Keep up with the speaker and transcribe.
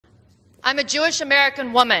I'm a Jewish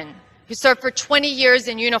American woman who served for 20 years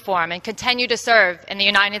in uniform and continue to serve in the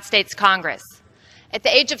United States Congress. At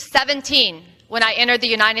the age of 17, when I entered the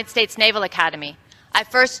United States Naval Academy, I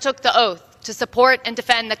first took the oath to support and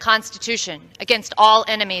defend the Constitution against all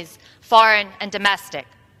enemies, foreign and domestic.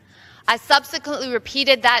 I subsequently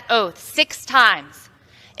repeated that oath 6 times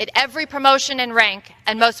at every promotion in rank,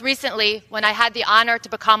 and most recently when I had the honor to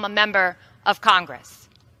become a member of Congress.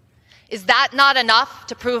 Is that not enough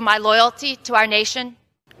to prove my loyalty to our nation?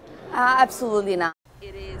 Absolutely not.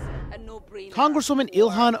 It is a no-brainer. Congresswoman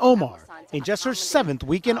Ilhan Omar, in just her 7th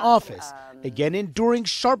week in office, again enduring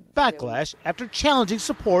sharp backlash after challenging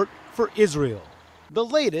support for Israel. The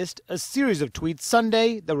latest, a series of tweets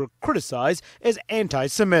Sunday that were criticized as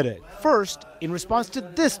anti-Semitic. First, in response to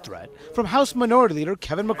this threat from House Minority Leader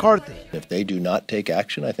Kevin McCarthy. If they do not take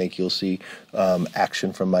action, I think you'll see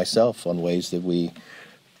action from myself on ways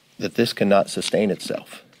that this cannot sustain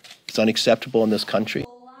itself. It's unacceptable in this country.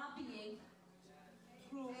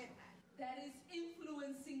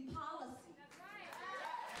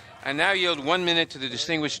 I now yield 1 minute to the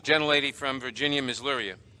distinguished gentlelady from Virginia, Ms.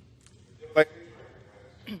 Luria.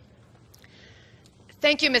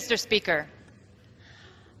 Thank you, Mr. Speaker.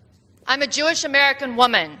 I'm a Jewish American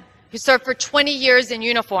woman who served for 20 years in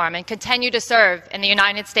uniform and continue to serve in the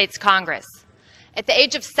United States Congress. At the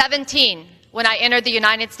age of 17, when I entered the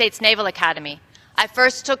United States Naval Academy, I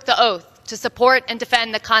first took the oath to support and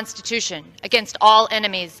defend the Constitution against all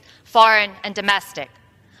enemies, foreign and domestic.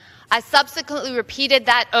 I subsequently repeated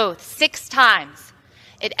that oath 6 times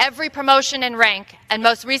at every promotion in rank, and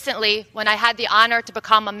most recently when I had the honor to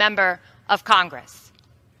become a member of Congress.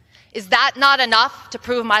 Is that not enough to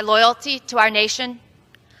prove my loyalty to our nation?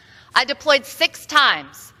 I deployed 6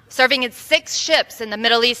 times, serving in 6 ships in the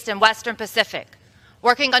Middle East and Western Pacific,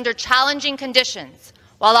 working under challenging conditions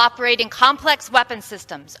while operating complex weapon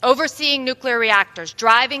systems, overseeing nuclear reactors,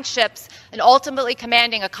 driving ships, and ultimately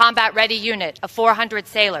commanding a combat-ready unit of 400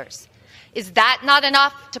 sailors. Is that not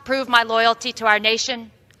enough to prove my loyalty to our nation?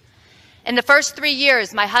 In the first 3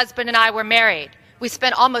 years my husband and I were married, we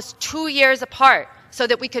spent almost 2 years apart so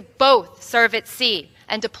that we could both serve at sea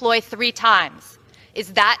and deploy 3 times.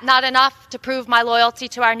 Is that not enough to prove my loyalty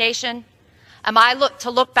to our nation? Am I to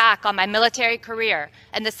look back on my military career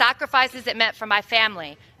and the sacrifices it meant for my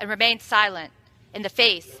family and remain silent in the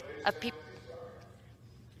face of people?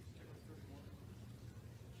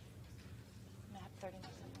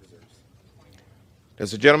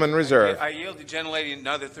 Does the gentleman reserve? I yield the gentlelady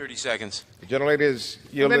another 30 seconds. The gentlelady is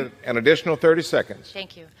yielded an additional 30 seconds.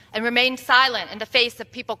 Thank you. And remain silent in the face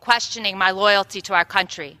of people questioning my loyalty to our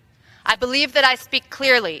country. I believe that I speak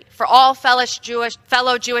clearly for all fellow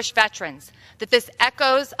Jewish veterans that this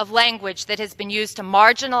echoes of language that has been used to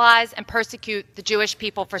marginalize and persecute the Jewish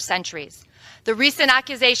people for centuries. The recent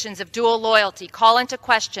accusations of dual loyalty call into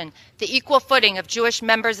question the equal footing of Jewish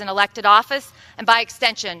members in elected office and, by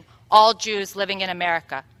extension, all Jews living in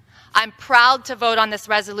America. I'm proud to vote on this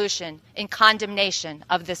resolution in condemnation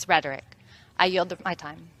of this rhetoric. I yield my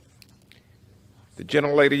time. The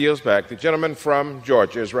gentlelady yields back. The gentleman from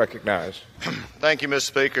Georgia is recognized. Thank you, Mr.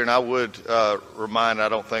 Speaker. And I would I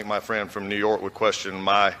don't think my friend from New York would question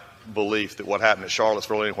my belief that what happened at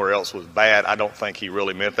Charlottesville or anywhere else was bad. I don't think he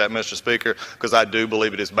really meant that, Mr. Speaker, because I do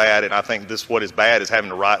believe it is bad, and I think what is bad is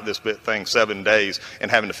having to write this thing 7 days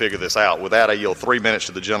and having to figure this out. With that, I yield 3 minutes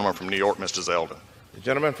to the gentleman from New York, Mr. Zeldin. The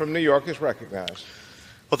gentleman from New York is recognized.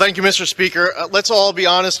 Well, thank you, Mr. Speaker. Let's all be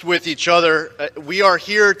honest with each other. We are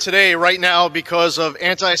here today, right now, because of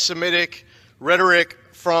anti-Semitic rhetoric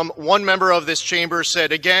from one member of this chamber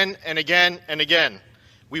said again and again and again.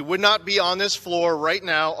 We would not be on this floor right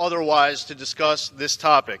now otherwise to discuss this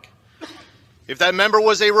topic. If that member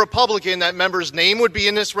was a Republican, that member's name would be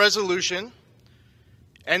in this resolution,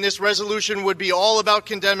 and this resolution would be all about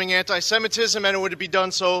condemning anti-Semitism, and it would be done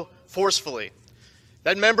so forcefully.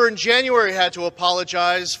 That member in January had to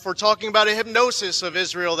apologize for talking about a hypnosis of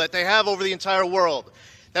Israel that they have over the entire world.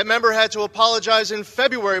 That member had to apologize in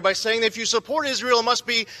February by saying that if you support Israel, it must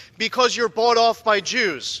be because you're bought off by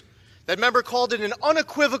Jews. That member called it an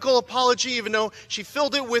unequivocal apology, even though she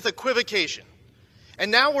filled it with equivocation. And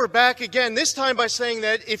now we're back again, this time by saying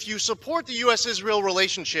that if you support the U.S.-Israel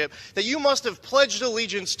relationship, that you must have pledged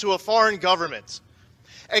allegiance to a foreign government.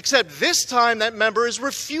 Except this time that member is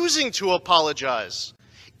refusing to apologize.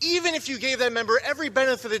 Even if you gave that member every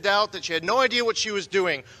benefit of the doubt that she had no idea what she was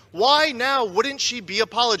doing, why now wouldn't she be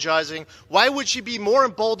apologizing? Why would she be more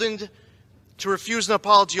emboldened to refuse an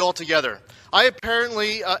apology altogether? I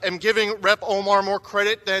apparently am giving Rep. Omar more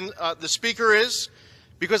credit than the Speaker is,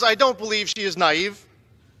 because I don't believe she is naive.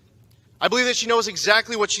 I believe that she knows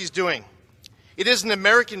exactly what she's doing. It is an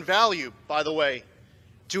American value, by the way,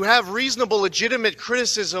 to have reasonable, legitimate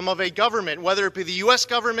criticism of a government, whether it be the U.S.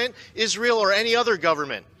 government, Israel, or any other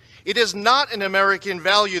government. It is not an American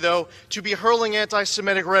value, though, to be hurling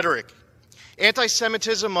anti-Semitic rhetoric.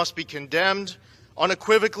 Anti-Semitism must be condemned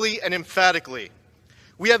unequivocally and emphatically.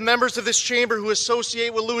 We have members of this chamber who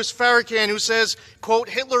associate with Louis Farrakhan, who says, quote,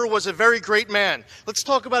 Hitler was a very great man. Let's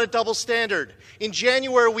talk about a double standard. In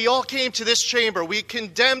January, we all came to this chamber. We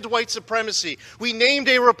condemned white supremacy. We named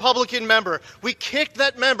a Republican member. We kicked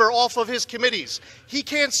that member off of his committees. He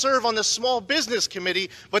can't serve on the Small Business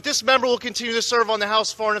Committee, but this member will continue to serve on the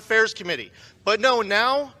House Foreign Affairs Committee. But no,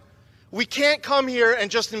 now we can't come here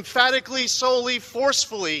and just emphatically, solely,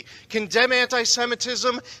 forcefully condemn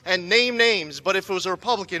anti-Semitism and name names, but if it was a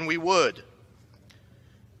Republican, we would.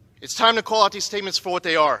 It's time to call out these statements for what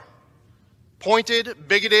they are. Pointed,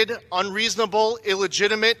 bigoted, unreasonable,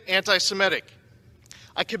 illegitimate, anti-Semitic.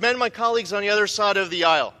 I commend my colleagues on the other side of the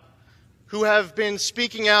aisle who have been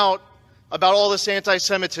speaking out about all this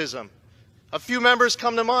anti-Semitism. A few members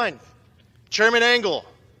come to mind. Chairman Engel,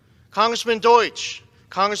 Congressman Deutsch,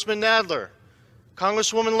 Congressman Nadler,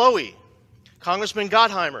 Congresswoman Lowy, Congressman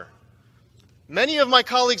Gottheimer. Many of my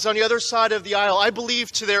colleagues on the other side of the aisle, I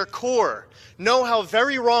believe to their core, know how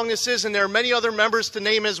very wrong this is, and there are many other members to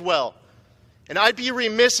name as well. And I'd be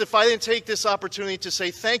remiss if I didn't take this opportunity to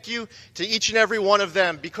say thank you to each and every one of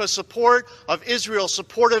them, because support of Israel,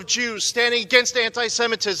 support of Jews, standing against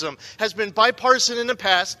anti-Semitism has been bipartisan in the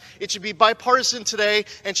past. It should be bipartisan today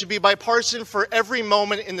and should be bipartisan for every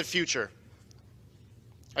moment in the future.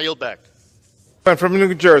 I yield back. From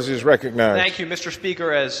New Jersey is recognized. Thank you, Mr.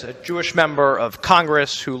 Speaker. As a Jewish member of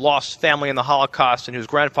Congress who lost family in the Holocaust and whose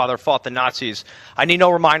grandfather fought the Nazis, I need no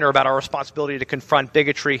reminder about our responsibility to confront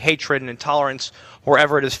bigotry, hatred, and intolerance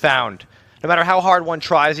wherever it is found. No matter how hard one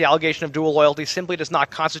tries, the allegation of dual loyalty simply does not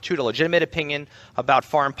constitute a legitimate opinion about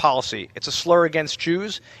foreign policy. It's a slur against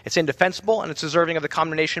Jews, it's indefensible, and it's deserving of the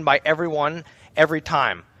condemnation by everyone, every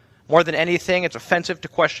time. More than anything, it's offensive to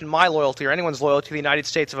question my loyalty or anyone's loyalty to the United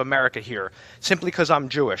States of America here, simply because I'm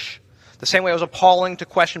Jewish. The same way it was appalling to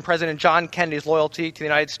question President John Kennedy's loyalty to the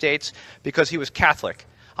United States because he was Catholic.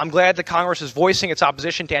 I'm glad that Congress is voicing its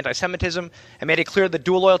opposition to anti-Semitism and made it clear that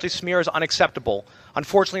dual loyalty smear is unacceptable.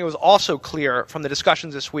 Unfortunately, it was also clear from the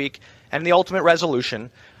discussions this week and the ultimate resolution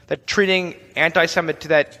that treating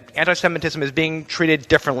anti-Semitism is being treated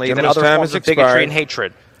differently than other forms of bigotry and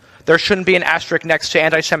hatred. There shouldn't be an asterisk next to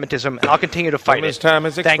anti-Semitism, and I'll continue to fight it. Time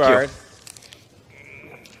has expired. Thank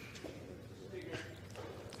you.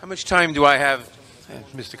 How much time do I have,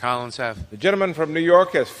 Mr. Collins, have? The gentleman from New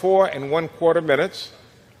York has 4 1/4 minutes.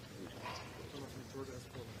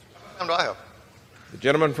 How do I have? The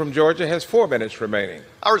gentleman from Georgia has 4 minutes remaining.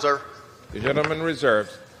 I reserve. The gentleman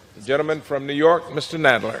reserves. The gentleman from New York, Mr.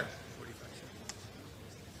 Nadler.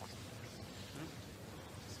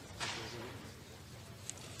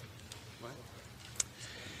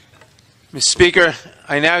 Mr. Speaker,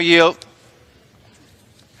 I now yield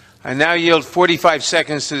 45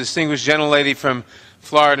 seconds to the distinguished gentlelady from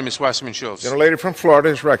Florida, Ms. Wasserman Schultz. Gentlelady from Florida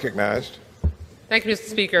is recognized. Thank you, Mr.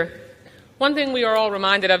 Speaker. One thing we are all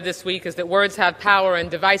reminded of this week is that words have power and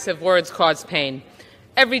divisive words cause pain.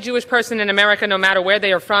 Every Jewish person in America, no matter where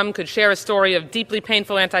they are from, could share a story of deeply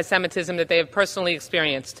painful anti-Semitism that they have personally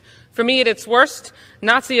experienced. For me, at its worst,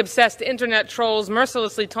 Nazi-obsessed internet trolls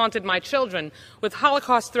mercilessly taunted my children with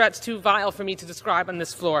Holocaust threats too vile for me to describe on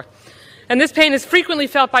this floor. And this pain is frequently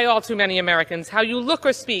felt by all too many Americans. How you look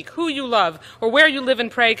or speak, who you love, or where you live and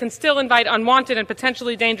pray can still invite unwanted and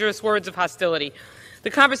potentially dangerous words of hostility. The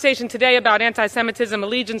conversation today about anti-Semitism,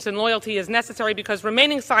 allegiance, and loyalty is necessary because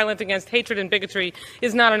remaining silent against hatred and bigotry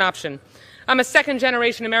is not an option. I'm a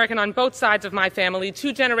second-generation American on both sides of my family.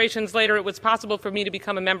 2 generations later, it was possible for me to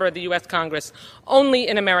become a member of the U.S. Congress, only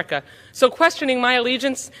in America. So questioning my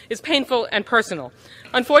allegiance is painful and personal.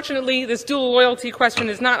 Unfortunately, this dual loyalty question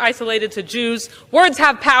is not isolated to Jews. Words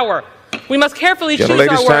have power. We must carefully choose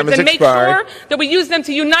our words and make sure that we use them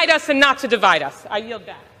to unite us and not to divide us. I yield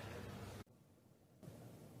back.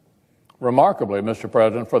 Remarkably, Mr.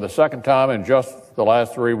 President, for the second time in just the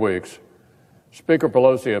last 3 weeks, Speaker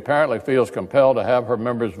Pelosi apparently feels compelled to have her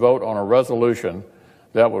members vote on a resolution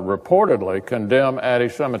that would reportedly condemn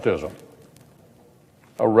anti-Semitism.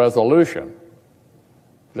 A resolution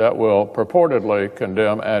that will purportedly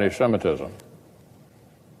condemn anti-Semitism.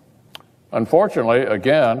 Unfortunately,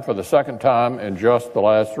 again, for the second time in just the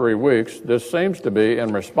last 3 weeks, this seems to be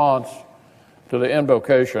in response to the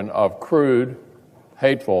invocation of crude,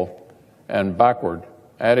 hateful, and backward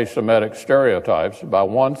anti-Semitic stereotypes by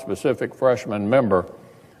one specific freshman member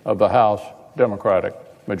of the House Democratic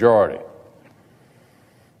majority.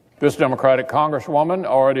 This Democratic Congresswoman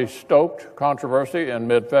already stoked controversy in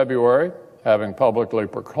mid-February, having publicly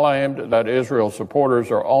proclaimed that Israel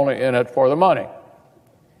supporters are only in it for the money.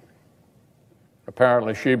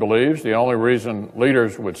 Apparently, she believes the only reason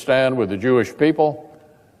leaders would stand with the Jewish people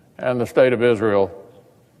and the state of Israel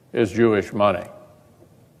is Jewish money.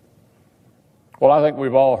 Well, I think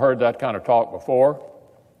we've all heard that kind of talk before,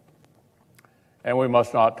 and we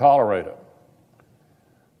must not tolerate it.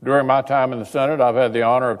 During my time in the Senate, I've had the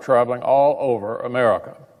honor of traveling all over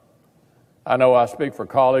America. I know I speak for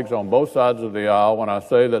colleagues on both sides of the aisle when I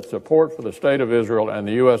say that support for the state of Israel and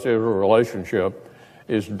the U.S.-Israel relationship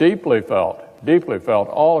is deeply felt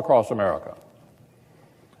all across America.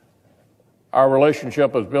 Our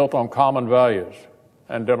relationship is built on common values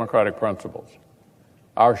and democratic principles,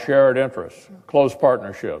 our shared interests, close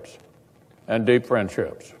partnerships, and deep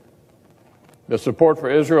friendships. The support for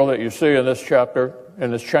Israel that you see in this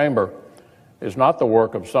chamber, is not the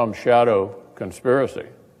work of some shadow conspiracy.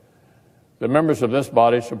 The members of this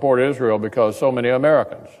body support Israel because so many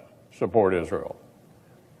Americans support Israel.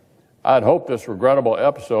 I'd hoped this regrettable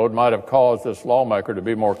episode might have caused this lawmaker to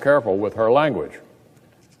be more careful with her language.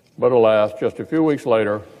 But alas, just a few weeks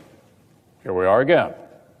later, here we are again.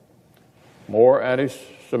 More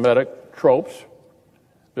anti-Semitic tropes.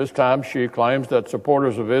 This time she claims that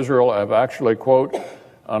supporters of Israel have actually, quote,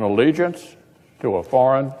 an allegiance to a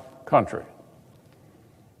foreign country.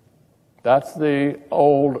 That's the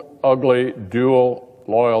old, ugly, dual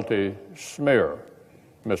loyalty smear,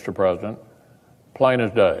 Mr. President, plain as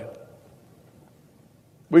day.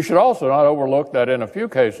 We should also not overlook that in a few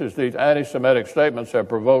cases, these anti-Semitic statements have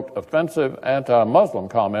provoked offensive anti-Muslim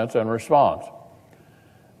comments in response.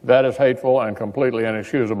 That is hateful and completely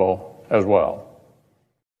inexcusable as well.